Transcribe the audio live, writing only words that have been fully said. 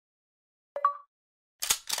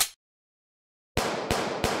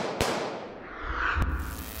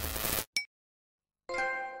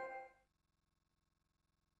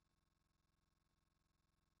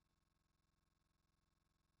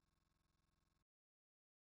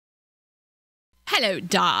Hello,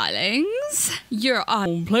 darlings. You're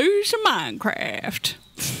on Plays Minecraft.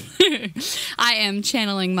 I am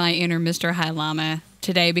channeling my inner Mr. High Llama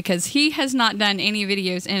today because he has not done any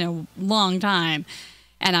videos in a long time,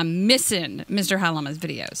 and I'm missing Mr. High Llama's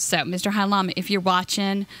videos. So, Mr. High Llama, if you're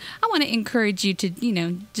watching, I want to encourage you to,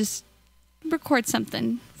 just record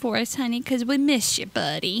something for us, honey, because we miss you,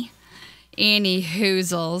 buddy. Any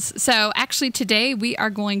hoozles. So, actually, today we are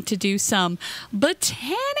going to do some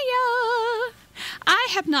Botania. I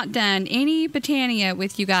have not done any Botania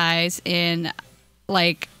with you guys in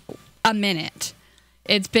like a minute.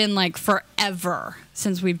 It's been like forever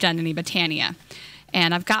since we've done any Botania.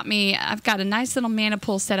 And I've got a nice little mana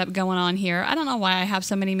pool setup going on here. I don't know why I have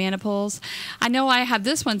so many mana pools. I know I have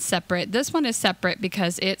this one separate. This one is separate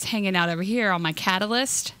because it's hanging out over here on my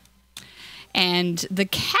catalyst. And the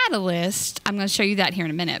catalyst, I'm going to show you that here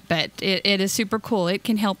in a minute, but it is super cool. It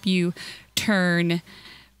can help you turn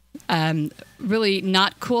really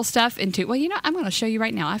not cool stuff into, well, I'm going to show you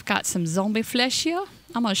right now. I've got some zombie flesh here.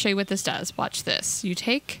 I'm going to show you what this does. Watch this. You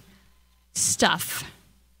take stuff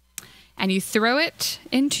and you throw it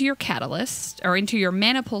into your catalyst or into your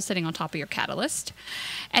mana pool sitting on top of your catalyst,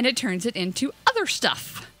 and it turns it into other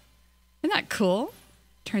stuff. Isn't that cool?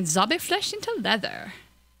 Turns zombie flesh into leather.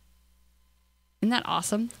 Isn't that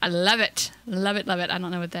awesome? I love it. Love it, love it. I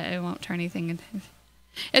don't know what that, it won't turn anything into.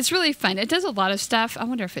 It's really fun. It does a lot of stuff. I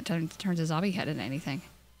wonder if it turns a zombie head into anything.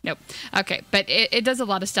 Nope. Okay, but it does a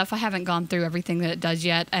lot of stuff. I haven't gone through everything that it does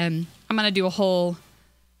yet. I'm going to do a whole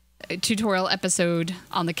tutorial episode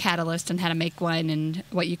on the catalyst and how to make one and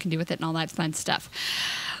what you can do with it and all that fun stuff.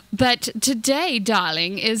 But today,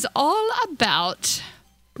 darling, is all about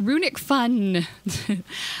runic fun.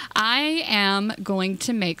 I am going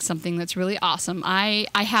to make something that's really awesome. I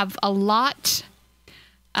have a lot.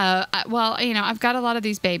 I've got a lot of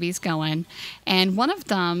these babies going, and one of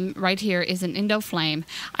them right here is an Endoflame.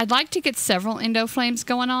 I'd like to get several Endoflames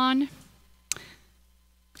going on,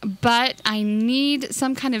 but I need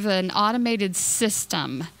some kind of an automated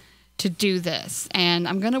system to do this, and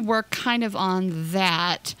I'm going to work kind of on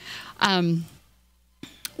that.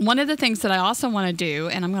 One of the things that I also want to do,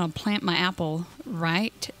 and I'm going to plant my apple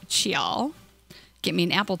right, y'all. Get me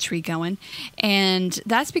an apple tree going. And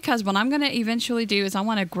that's because what I'm going to eventually do is I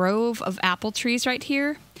want a grove of apple trees right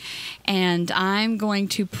here. And I'm going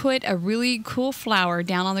to put a really cool flower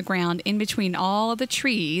down on the ground in between all of the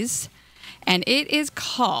trees. And it is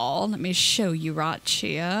called, let me show you right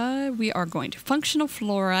here. We are going to functional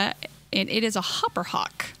flora, and it is a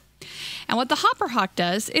Hopperhock. And what the Hopperhock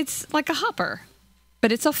does, it's like a hopper,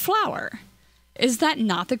 but it's a flower. Is that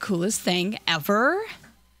not the coolest thing ever?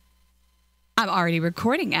 I'm already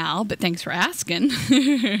recording, Al, but thanks for asking.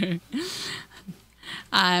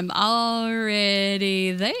 I'm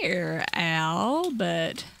already there, Al,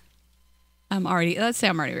 but let's say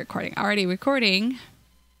I'm already recording. Already recording,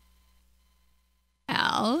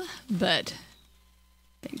 Al, but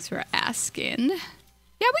thanks for asking.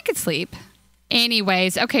 Yeah, we could sleep.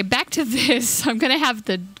 Anyways, okay, back to this. I'm going to have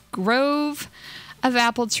the grove of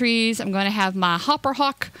apple trees. I'm going to have my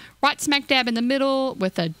Hopperhock right smack dab in the middle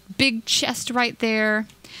with a big chest right there.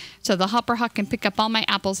 So the Hopperhock can pick up all my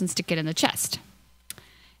apples and stick it in the chest.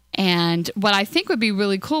 And what I think would be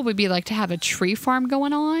really cool would be like to have a tree farm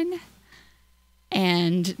going on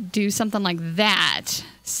and do something like that.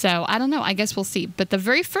 So I don't know. I guess we'll see. But the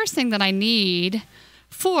very first thing that I need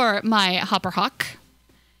for my Hopperhock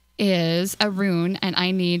is a rune, and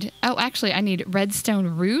I need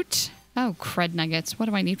redstone root. Oh, crud nuggets. What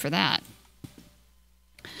do I need for that?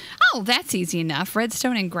 Oh, that's easy enough.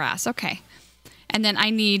 Redstone and grass. Okay. And then I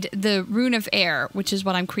need the rune of air, which is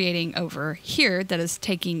what I'm creating over here that is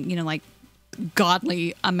taking, like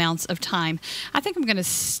godly amounts of time. I think I'm going to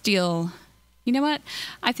steal. You know what?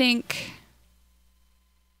 I think.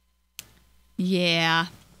 Yeah.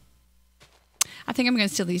 I think I'm going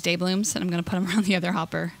to steal these day blooms and I'm going to put them around the other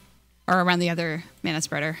hopper or around the other mana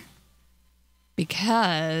spreader.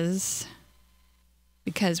 Because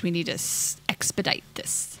we need to expedite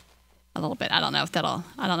this a little bit. I don't know if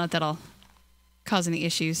that'll cause any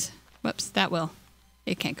issues. Whoops, that will.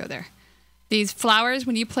 It can't go there. These flowers,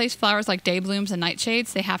 when you place flowers like day blooms and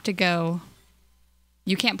nightshades, they have to go.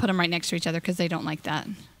 You can't put them right next to each other because they don't like that.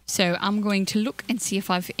 So I'm going to look and see if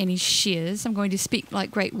I've any shears. I'm going to speak like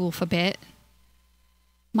Great Wolf a bit.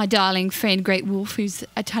 My darling friend Great Wolf, who's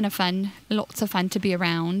a ton of fun, lots of fun to be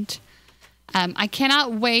around. I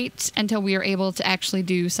cannot wait until we are able to actually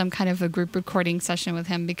do some kind of a group recording session with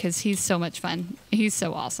him because he's so much fun. He's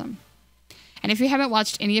so awesome. And if you haven't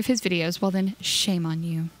watched any of his videos, well then, shame on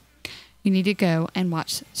you. You need to go and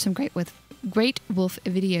watch some Great Wolf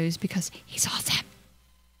videos because he's awesome.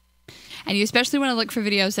 And you especially want to look for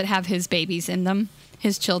videos that have his babies in them,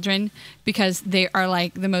 his children, because they are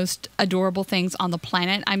like the most adorable things on the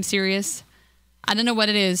planet. I'm serious. I don't know what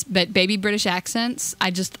it is, but baby British accents,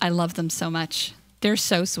 I love them so much. They're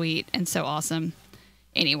so sweet and so awesome.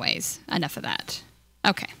 Anyways, enough of that.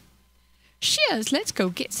 Okay. Cheers, let's go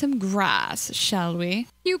get some grass, shall we?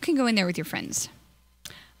 You can go in there with your friends.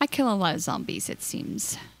 I kill a lot of zombies, it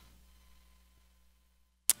seems.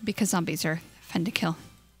 Because zombies are fun to kill.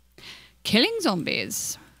 Killing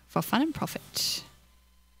zombies for fun and profit.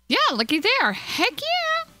 Yeah, looky there. Heck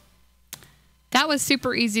yeah. That was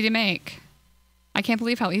super easy to make. I can't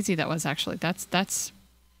believe how easy that was, actually. That's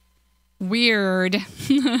weird.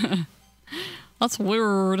 That's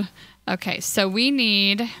weird. Okay, so we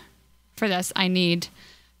need, for this, I need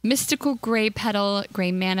mystical gray petal,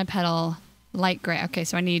 gray mana petal, light gray. Okay,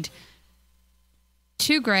 so I need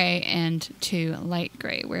 2 gray and 2 light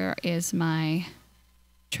gray. Where is my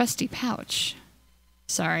trusty pouch?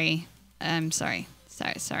 Sorry. Sorry.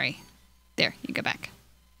 There, you go back.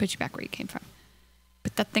 Put you back where you came from.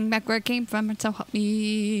 Put that thing back where it came from, and so help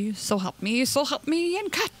me, so help me, so help me,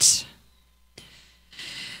 and cut.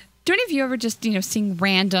 Do any of you ever just, sing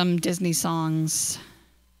random Disney songs?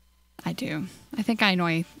 I do. I think I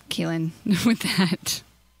annoy Keelan with that.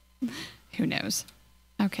 Who knows?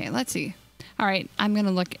 Okay, let's see. All right, I'm going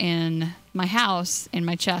to look in my house, in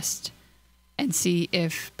my chest, and see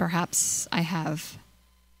if perhaps I have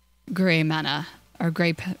gray mana, or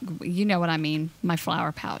gray, you know what I mean, my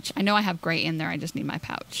flower pouch. I know I have gray in there, I just need my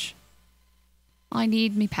pouch. I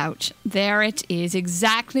need me pouch. There it is,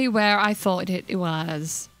 exactly where I thought it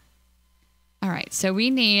was. All right, so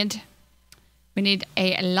we need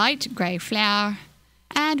a light gray flower,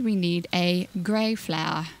 and we need a gray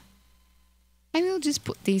flower. I will just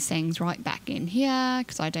put these things right back in here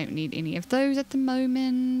because I don't need any of those at the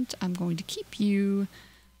moment. I'm going to keep you,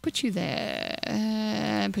 put you there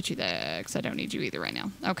because I don't need you either right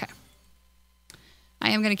now. Okay.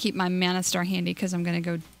 I am going to keep my mana star handy because I'm going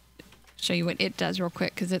to go show you what it does real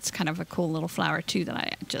quick because it's kind of a cool little flower too that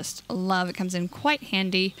I just love. It comes in quite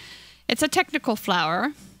handy. It's a technical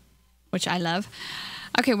flower, which I love.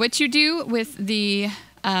 Okay, what you do with the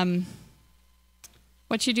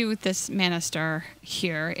this mana star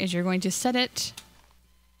here is you're going to set it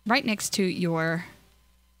right next to your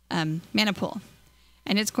mana pool.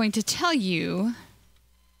 And it's going to tell you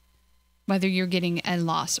whether you're getting a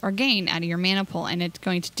loss or gain out of your mana pool. And it's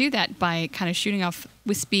going to do that by kind of shooting off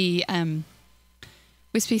wispy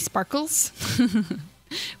sparkles.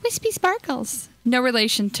 Wispy sparkles. No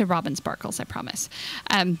relation to Robin Sparkles, I promise.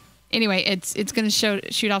 Anyway, it's going to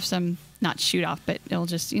shoot off some, not shoot off, but it'll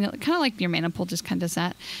just, kind of like your mana pool just kind of does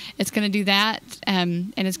that. It's going to do that,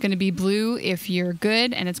 and it's going to be blue if you're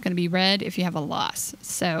good, and it's going to be red if you have a loss.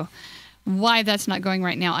 So why that's not going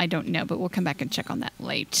right now, I don't know, but we'll come back and check on that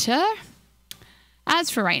later. As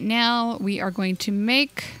for right now, we are going to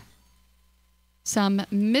make some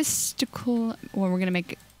mystical, we're going to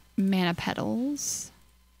make mana petals.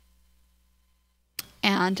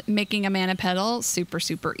 And making a mana petal, super,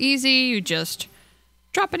 super easy. You just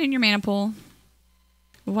drop it in your mana pool.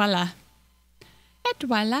 Voila. Et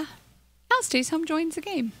voila. Al Stays Home joins the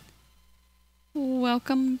game.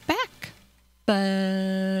 Welcome back,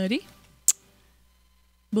 buddy.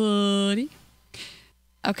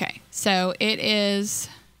 Okay, so it is...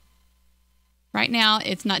 Right now,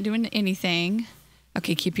 it's not doing anything.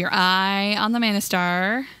 Okay, keep your eye on the mana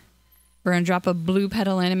star. We're going to drop a blue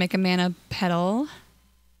petal in and make a mana petal.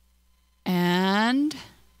 And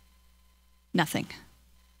nothing.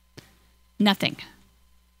 Nothing.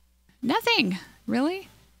 Nothing. Really?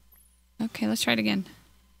 Okay, let's try it again.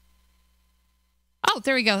 Oh,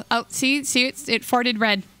 there we go. Oh, see, it farted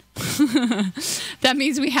red. That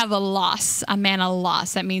means we have a loss, a mana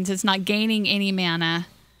loss. That means it's not gaining any mana.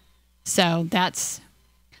 So that's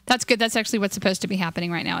good. That's actually what's supposed to be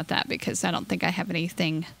happening right now with that because I don't think I have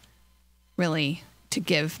anything really to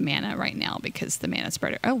give mana right now because the mana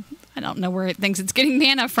spreader. Oh, I don't know where it thinks it's getting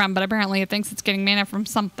mana from, but apparently it thinks it's getting mana from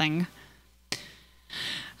something.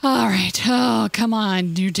 All right. Oh, come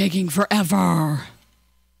on. You're taking forever.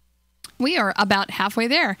 We are about halfway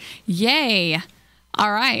there. Yay.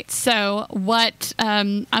 All right. So what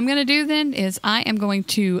I'm going to do then is I am going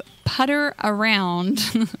to putter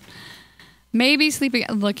around. Maybe sleeping.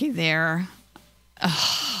 Looky there.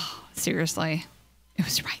 Oh, seriously. It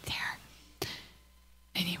was right there.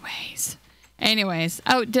 Anyways.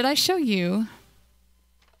 Oh, did I show you?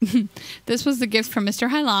 This was the gift from Mr.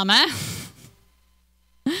 High Llama.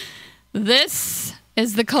 This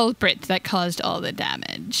is the culprit that caused all the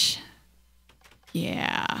damage.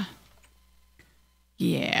 Yeah.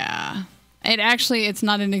 It's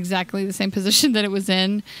not in exactly the same position that it was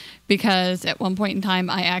in, because at one point in time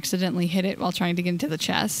I accidentally hit it while trying to get into the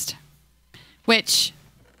chest. Which,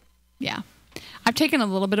 yeah. I've taken a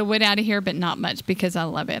little bit of wood out of here, but not much, because I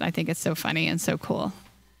love it. I think it's so funny and so cool.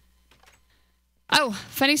 Oh,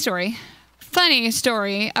 funny story. Funny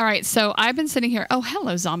story. All right, so I've been sitting here. Oh,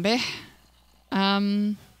 hello, zombie.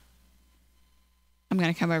 I'm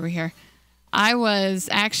going to come over here. I was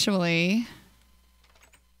actually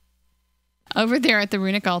over there at the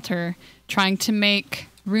runic altar trying to make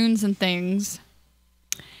runes and things,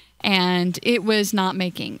 and it was not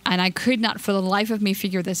making. And I could not for the life of me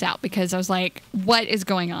figure this out, because I was like, what is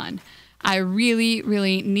going on? I really,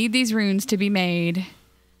 really need these runes to be made,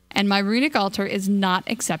 and my runic altar is not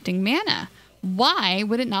accepting mana. Why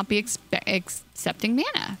would it not be accepting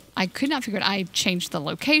mana? I could not figure it out. I changed the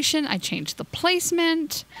location. I changed the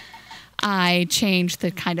placement. I changed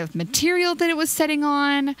the kind of material that it was setting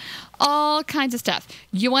on. All kinds of stuff.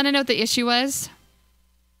 You want to know what the issue was?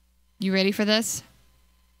 You ready for this?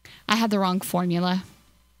 I had the wrong formula.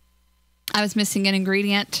 I was missing an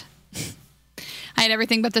ingredient. I had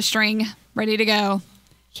everything but the string ready to go.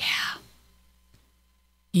 Yeah.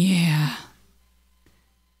 Yeah.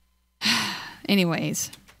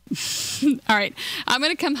 Anyways. All right. I'm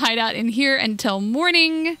going to come hide out in here until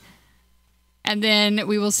morning. And then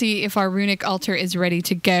we will see if our runic altar is ready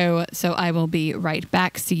to go. So I will be right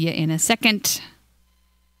back. See you in a second.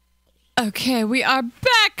 Okay, we are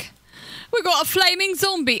back. We got a flaming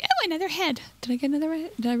zombie. Oh, another head. Did I get another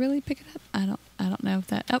head? Did I really pick it up? I don't know if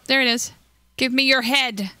that. Oh, there it is. Give me your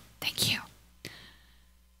head. Thank you.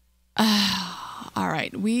 All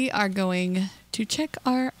right, we are going to check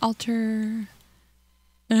our altar.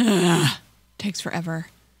 Takes forever.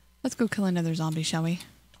 Let's go kill another zombie, shall we?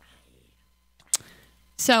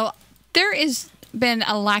 So there has been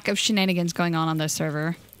a lack of shenanigans going on this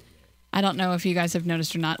server. I don't know if you guys have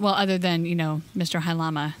noticed or not. Well, other than, you know, Mr. High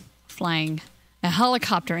Llama flying a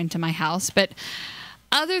helicopter into my house. But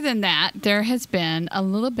other than that, there has been a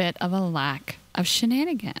little bit of a lack of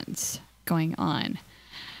shenanigans going on.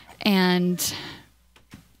 And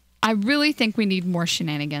I really think we need more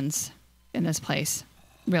shenanigans in this place.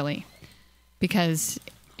 Really. Because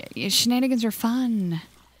shenanigans are fun.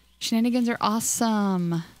 Shenanigans are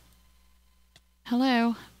awesome.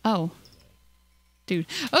 Hello. Oh. Dude.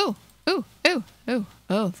 Oh. Oh. Oh. Oh.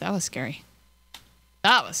 Oh. That was scary.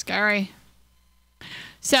 That was scary.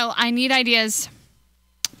 So I need ideas.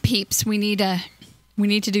 Peeps. We need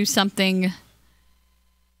to do something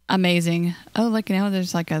amazing. Oh, look, you know,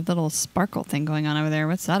 there's like a little sparkle thing going on over there.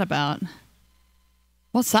 What's that about?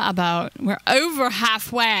 What's that about? We're over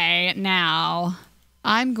halfway now.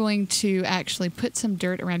 I'm going to actually put some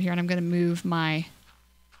dirt around here, and I'm going to move my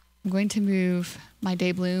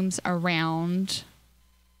day blooms around.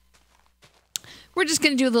 We're just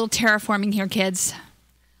going to do a little terraforming here, kids.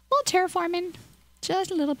 A little terraforming. Just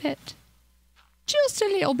a little bit. Just a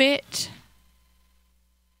little bit.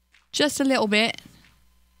 Just a little bit.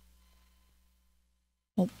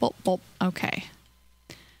 Boop, boop, boop. Okay.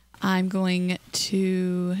 I'm going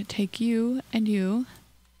to take you and you.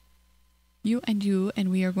 You and you, and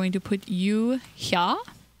we are going to put you here.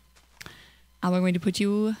 And we're going to put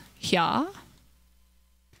you here.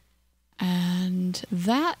 And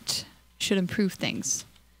that should improve things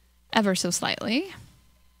ever so slightly.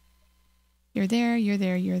 You're there, you're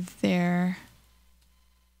there, you're there.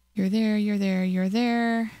 You're there, you're there, you're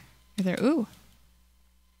there. You're there. Ooh.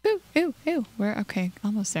 Ooh, ooh, ooh. We're okay,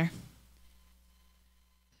 almost there.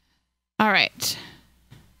 All right.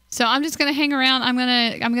 So I'm just gonna hang around. I'm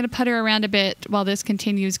gonna putter around a bit while this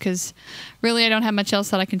continues, because really I don't have much else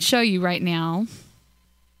that I can show you right now.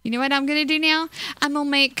 You know what I'm gonna do now? I'm gonna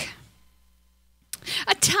make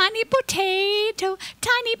a tiny potato,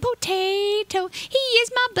 tiny potato. He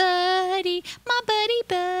is my buddy,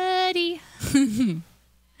 buddy.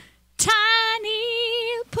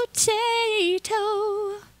 Tiny potato.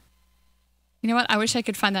 You know what? I wish I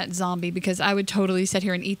could find that zombie, because I would totally sit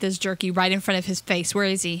here and eat this jerky right in front of his face. Where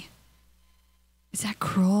is he? Is that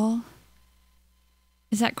cruel?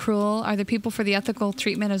 Is that cruel? Are the people for the ethical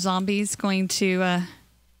treatment of zombies going to,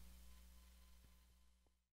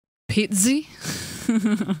 pizza?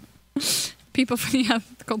 People for the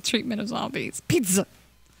ethical treatment of zombies. Pizza!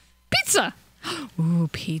 Pizza! Ooh,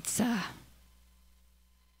 pizza.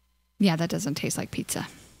 Yeah, that doesn't taste like pizza.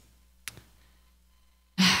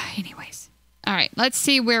 Anyways. All right, let's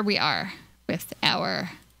see where we are with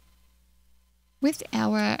our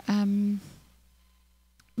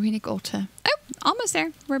Runic altar. Oh, almost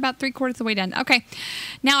there. We're about 3/4 of the way done. Okay.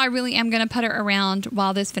 Now I really am going to putter around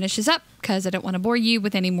while this finishes up because I don't want to bore you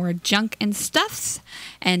with any more junk and stuffs.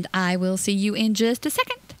 And I will see you in just a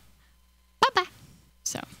second. Bye-bye.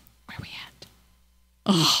 So, where are we at?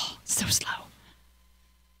 Oh, so slow.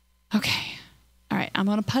 Okay. All right. I'm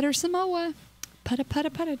going to putter some more. Putter, putter,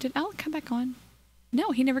 putter. Did Al come back on?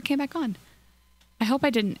 No, he never came back on. I hope I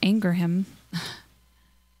didn't anger him.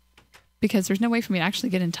 Because there's no way for me to actually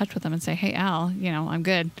get in touch with him and say, hey, Al, you know, I'm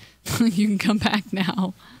good. You can come back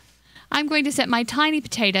now. I'm going to set my tiny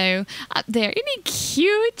potato up there. Isn't he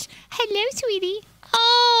cute? Hello, sweetie.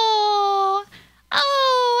 Oh,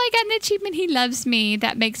 I got an achievement. He loves me.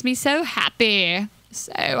 That makes me so happy.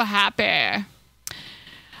 So happy.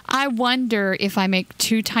 I wonder if I make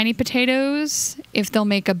 2 tiny potatoes, if they'll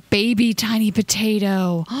make a baby tiny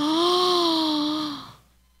potato.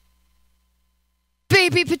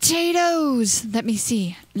 Baby potatoes. Let me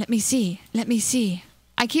see. Let me see. Let me see.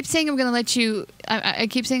 I keep saying I'm going to let you... I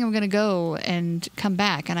keep saying I'm going to go and come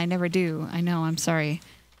back, and I never do. I know. I'm sorry.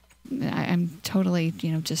 I'm totally,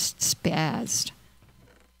 you know, just spazzed.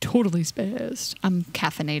 Totally spazzed. I'm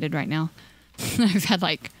caffeinated right now. I've had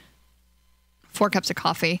like 4 cups of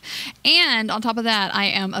coffee. And on top of that, I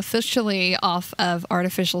am officially off of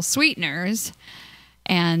artificial sweeteners.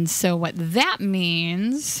 And so what that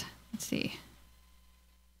means... Let's see.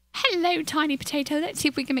 Hello, tiny potato. Let's see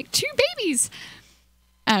if we can make 2 babies.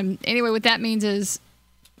 Anyway, what that means is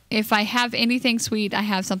if I have anything sweet, I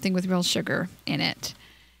have something with real sugar in it.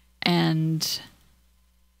 And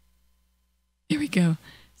here we go.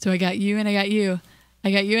 So I got you and I got you.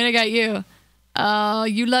 I got you and I got you. Oh,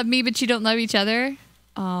 you love me, but you don't love each other.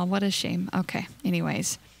 Oh, what a shame. Okay.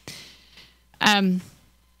 Anyways.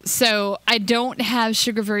 So I don't have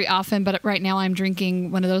sugar very often, but right now I'm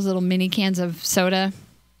drinking one of those little mini cans of soda.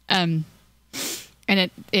 And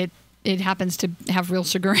it happens to have real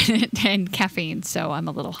sugar in it and caffeine, so I'm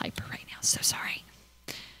a little hyper right now. So sorry.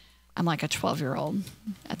 I'm like a 12-year-old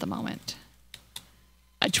at the moment.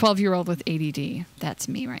 A 12-year-old with ADD. That's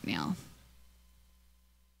me right now.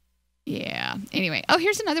 Yeah. Anyway. Oh,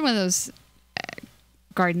 here's another one of those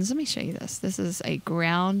gardens. Let me show you this. This is a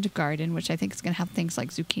ground garden, which I think is going to have things like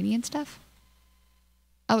zucchini and stuff.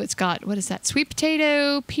 Oh, it's got, what is that? Sweet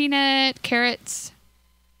potato, peanut, carrots.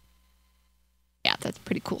 Yeah, that's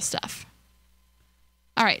pretty cool stuff.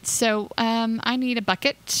 All right, so I need a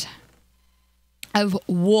bucket of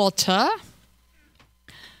water.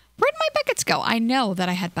 Where'd my buckets go? I know that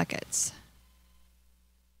I had buckets.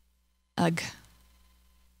 Ugh.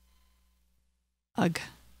 Ugh.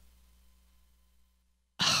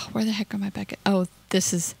 Oh, where the heck are my buckets? Oh,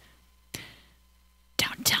 this is...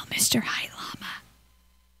 Don't tell Mr. High Llama.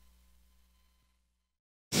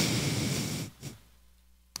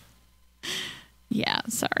 Yeah,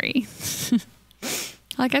 sorry.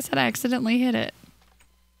 Like I said, I accidentally hit it.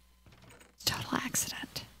 Total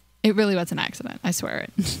accident. It really was an accident. I swear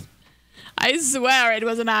it. I swear it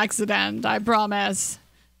was an accident. I promise.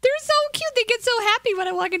 They're so cute. They get so happy when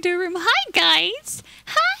I walk into a room. Hi, guys.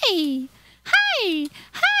 Hi. Hi.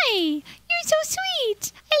 Hi. You're so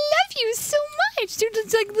sweet. I love you so much. They're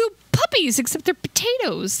just like little puppies, except they're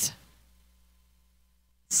potatoes.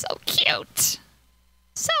 So cute.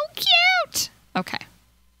 So cute. Okay.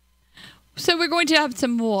 So we're going to have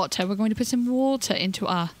some water. We're going to put some water into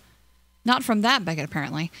our... Not from that bucket,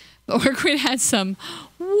 apparently. But we're going to add some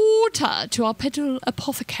water to our petal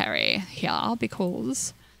apothecary here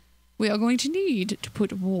because we are going to need to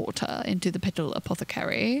put water into the petal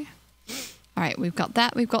apothecary. All right, we've got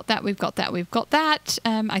that, we've got that, we've got that, we've got that.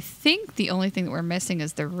 I think the only thing that we're missing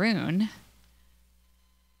is the rune.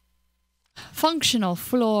 Functional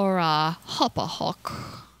flora,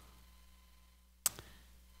 Hopperhock.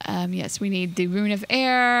 Yes, we need the rune of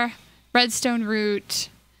air, redstone root,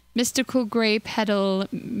 mystical gray petal,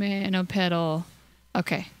 petal.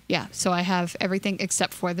 Okay, yeah, so I have everything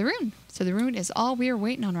except for the rune. So the rune is all we are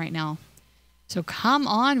waiting on right now. So come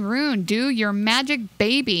on, rune, do your magic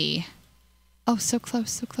baby. Oh, so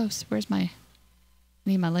close, so close. Where's my... I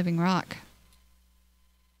need my living rock.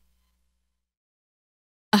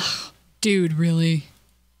 Ugh, dude, really?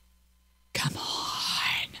 Come on.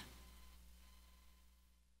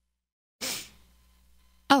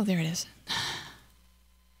 Oh, there it is.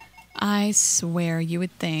 I swear you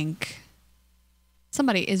would think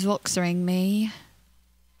somebody is voxering me.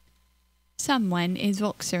 Someone is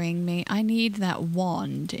voxering me. I need that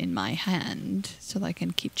wand in my hand so that I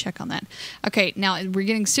can keep check on that. Okay, now we're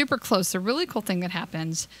getting super close. The really cool thing that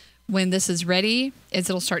happens when this is ready is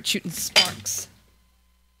it'll start shooting sparks.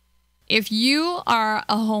 If you are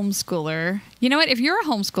a homeschooler, you know what? If you're a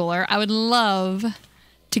homeschooler, I would love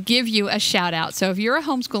to give you a shout out. So if you're a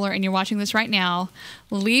homeschooler and you're watching this right now,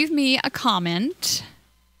 leave me a comment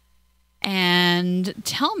and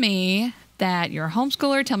tell me that you're a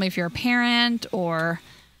homeschooler. Tell me if you're a parent or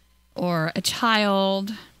a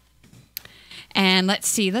child. And let's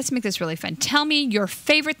see, let's make this really fun. Tell me your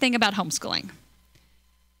favorite thing about homeschooling.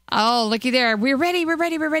 Oh, looky there. We're ready.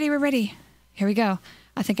 Here we go.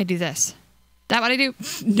 I think I do this. That what I do?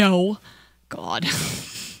 No. God.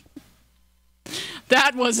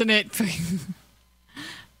 That wasn't it.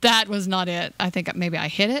 That was not it. I think maybe I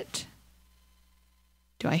hit it.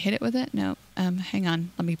 Do I hit it with it? No. Hang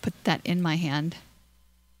on. Let me put that in my hand.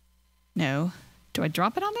 No. Do I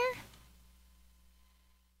drop it on there?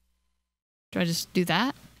 Do I just do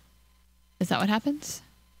that? Is that what happens?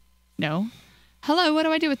 No. Hello, what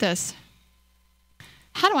do I do with this?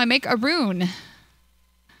 How do I make a rune?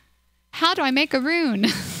 How do I make a rune?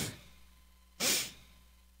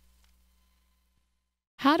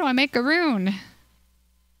 How do I make a rune?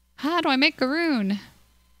 How do I make a rune?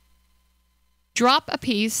 Drop a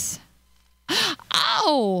piece.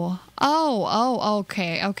 Oh! Oh,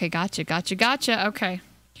 okay. Okay, gotcha. Okay,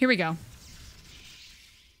 here we go.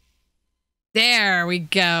 There we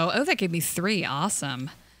go. Oh, that gave me 3. Awesome.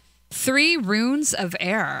 3 runes of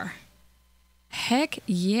air. Heck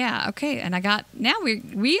yeah. Okay, and I got... Now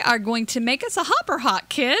we are going to make us a Hopperhock,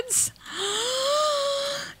 kids.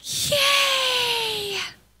 Yay!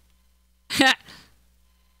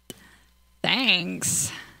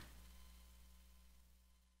 Thanks.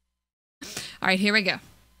 All right, here we go.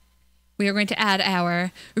 We are going to add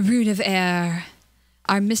our rune of air,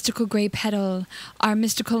 our mystical gray petal, our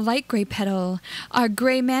mystical light gray petal, our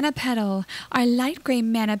gray mana petal, our light gray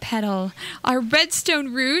mana petal, our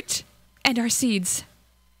redstone root, and our seeds.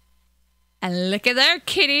 And look at there,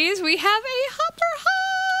 kitties. We have a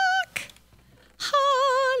Hopperhock.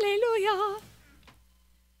 Hallelujah.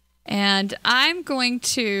 And I'm going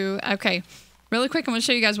to, okay, really quick, I'm going to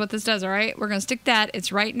show you guys what this does, all right? We're going to stick that.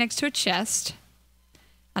 It's right next to a chest.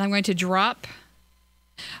 And I'm going to drop,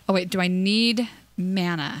 oh wait, do I need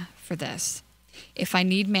mana for this? If I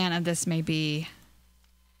need mana, this may be,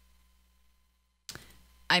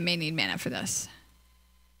 I may need mana for this.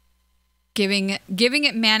 Giving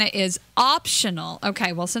it mana is optional.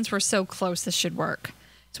 Okay, well, since we're so close, this should work.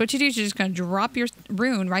 So what you do is you're just going to drop your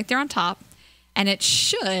rune right there on top, and it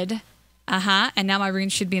should, and now my rune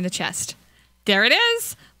should be in the chest. There it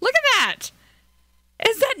is. Look at that.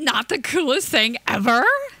 Is that not the coolest thing ever?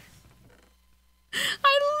 I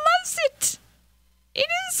love it. It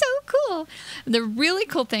is so cool. The really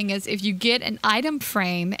cool thing is if you get an item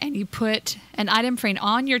frame and you put an item frame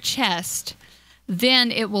on your chest,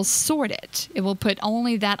 then it will sort it. It will put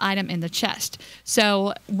only that item in the chest.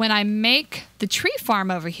 So when I make the tree farm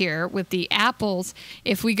over here with the apples,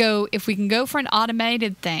 if we can go for an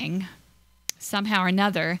automated thing somehow or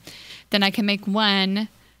another, then I can make one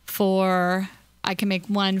for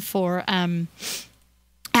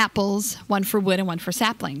apples, one for wood, and one for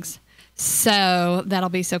saplings. So that'll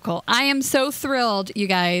be so cool. I am so thrilled, you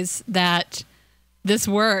guys, that this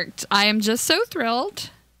worked. I am just so thrilled.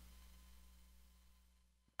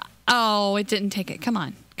 Oh, it didn't take it. Come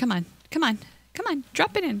on.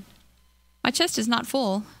 Drop it in. My chest is not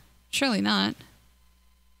full. Surely not.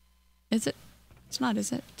 Is it? It's not,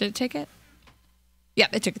 is it? Did it take it?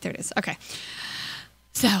 Yep, it took it. There it is. Okay.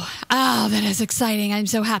 So, oh, that is exciting. I'm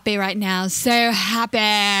so happy right now. So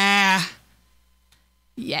happy.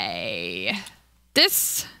 Yay.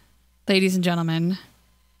 This, ladies and gentlemen,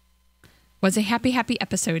 was a happy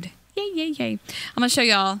episode. Yay. I'm going to show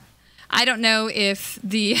y'all. I don't know if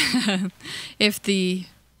if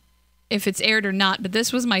it's aired or not, but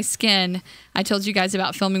this was my skin. I told you guys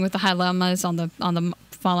about filming with the high llamas on the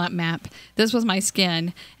Fallout map. This was my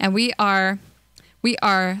skin, and we are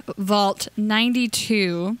Vault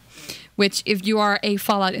 92, which if you are a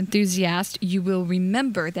Fallout enthusiast, you will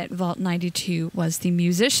remember that Vault 92 was the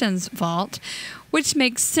musician's vault, which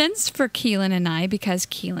makes sense for Keelan and I because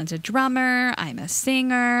Keelan's a drummer, I'm a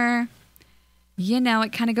singer. You know,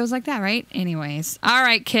 it kind of goes like that, right? Anyways. All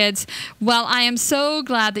right, kids. Well, I am so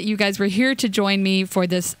glad that you guys were here to join me for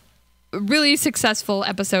this really successful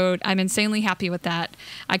episode. I'm insanely happy with that.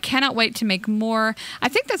 I cannot wait to make more. I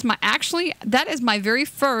think that is my very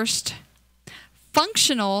first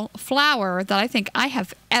functional flower that I think I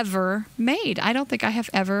have ever made. I don't think I have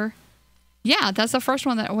ever. Yeah, that's the first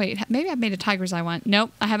one that, wait, maybe I've made a tiger's eye one.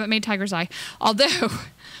 Nope, I haven't made tiger's eye.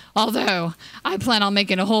 Although I plan on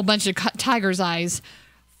making a whole bunch of tiger's eyes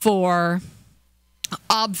for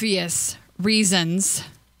obvious reasons.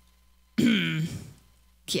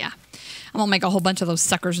 Yeah. I'm going to make a whole bunch of those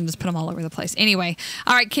suckers and just put them all over the place. Anyway,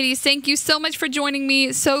 all right, kitties, thank you so much for joining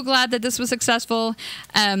me. So glad that this was successful.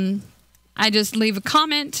 I just leave a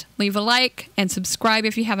comment, leave a like, and subscribe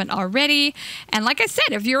if you haven't already. And like I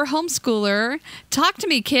said, if you're a homeschooler, talk to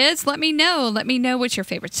me, kids. Let me know. Let me know what your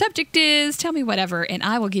favorite subject is. Tell me whatever, and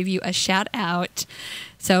I will give you a shout out.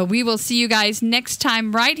 So we will see you guys next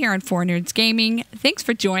time right here on 4 Nerds Gaming. Thanks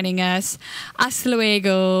for joining us. Hasta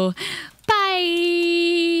luego. Bye.